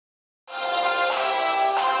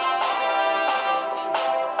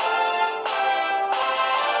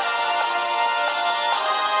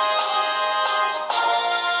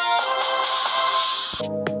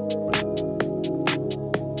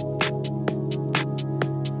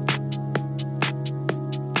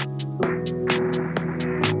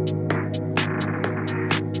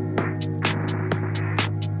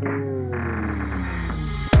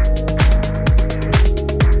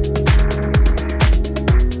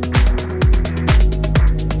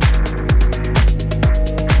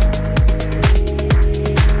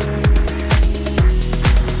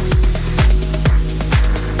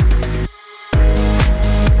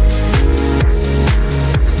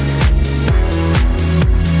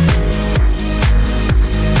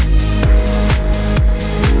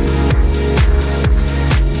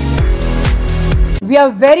We are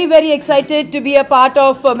very, very excited to be a part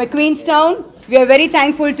of McQueenstown. We are very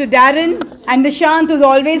thankful to Darren and Nishant, who's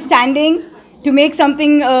always standing to make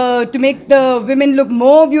something, to make the women look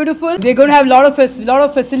more beautiful. We're going to have a lot of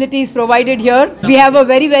facilities provided here. We have a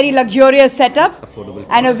very, very luxurious setup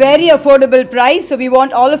and a very affordable price. So we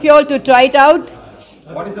want all of you all to try it out.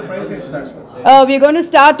 What is the price it starts with? We're going to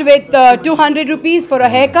start with 200 rupees for a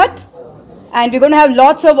haircut. And we're going to have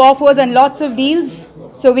lots of offers and lots of deals.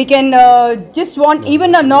 So we can just want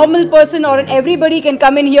even a normal person or everybody can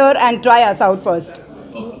come in here and try us out first.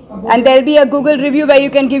 And there'll be a Google review where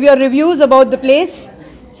you can give your reviews about the place.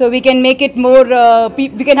 So we can make it more, we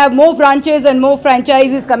can have more branches and more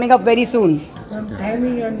franchises coming up very soon.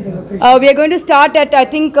 Timing and the location. We are going to start at, I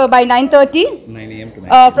think, by 9:30. 9 a.m. to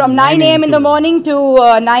 9 From 9 a.m. in the morning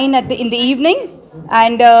to 9 in the evening.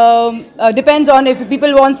 And depends on if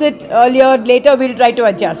people want it earlier, later, we'll try to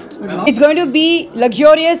adjust. It's going to be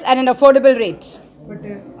luxurious and an affordable rate. But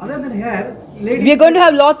other than hair, ladies... We are going to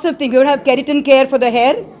have lots of things. We're going to have keratin care for the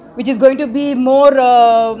hair, which is going to be more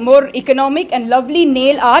economic, and lovely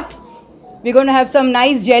nail art. We're going to have some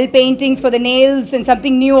nice gel paintings for the nails and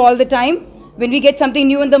something new all the time. When we get something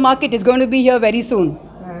new in the market, it's going to be here very soon.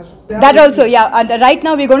 That also, yeah. And right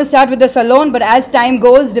now we're going to start with the salon, but as time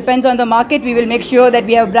goes, depends on the market, we will make sure that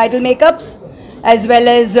we have bridal makeups as well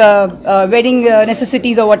as wedding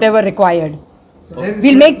necessities or whatever required.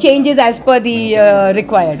 We'll make changes as per the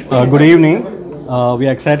required. Good evening. We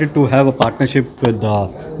are excited to have a partnership with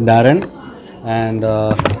Darren, and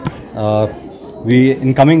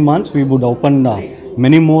in coming months we would open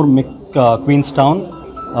many more McQueenstown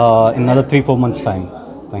in another 3-4 months time.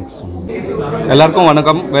 Thanks. Ellarkum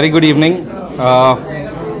vanakkam. Very good evening.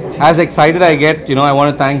 As excited I get, I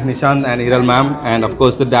want to thank Nishant and Hiral ma'am and of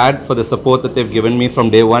course the dad for the support that they've given me from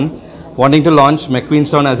day one. Wanting to launch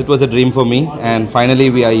McQueenstown as it was a dream for me, and finally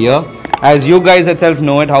we are here. As you guys itself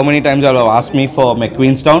know it, how many times you have asked me for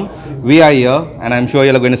McQueenstown. We are here, and I'm sure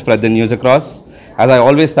you're going to spread the news across. As I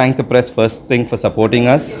always thank the press first thing for supporting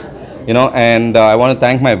us, and I want to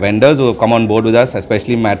thank my vendors who have come on board with us,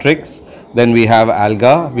 especially Matrix. Then we have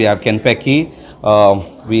Alga, we have Kilpauk,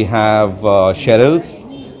 we have Cheryl's,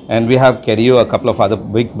 and we have Pedicure, a couple of other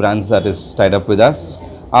big brands that is tied up with us.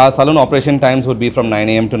 Our salon operation times would be from 9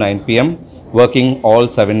 a.m. to 9 p.m, working all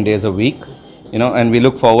 7 days a week, and we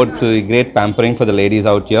look forward to the great pampering for the ladies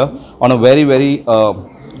out here on a very, very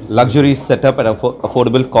luxury setup at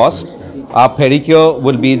affordable cost. Our pedicure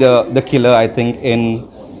will be the killer, I think, in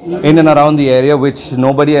and around the area, which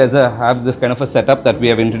nobody has have this kind of a setup that we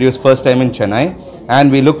have introduced first time in Chennai.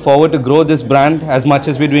 And we look forward to grow this brand as much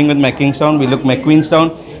as we're doing with McQueenstown. We look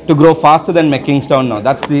McQueenstown to grow faster than McQueenstown now.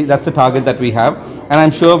 That's the target that we have. And I'm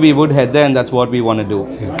sure we would head there, and that's what we want to do.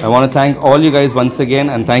 I want to thank all you guys once again,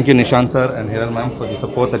 and thank you Nishant sir and Hiral ma'am for the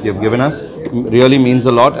support that you've given us. It really means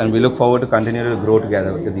a lot, and we look forward to continue to grow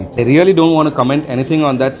together with each. I really don't want to comment anything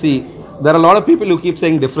on that. See, there are a lot of people who keep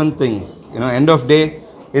saying different things. End of day,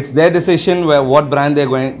 it's their decision what brand they're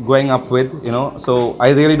going up with, So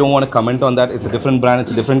I really don't want to comment on that. It's a different brand,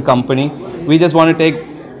 it's a different company. We just want to take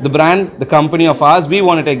the brand, the company of ours, we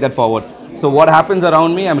want to take that forward. So what happens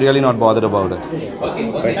around me, I'm really not bothered about it.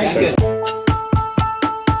 Okay, thank you.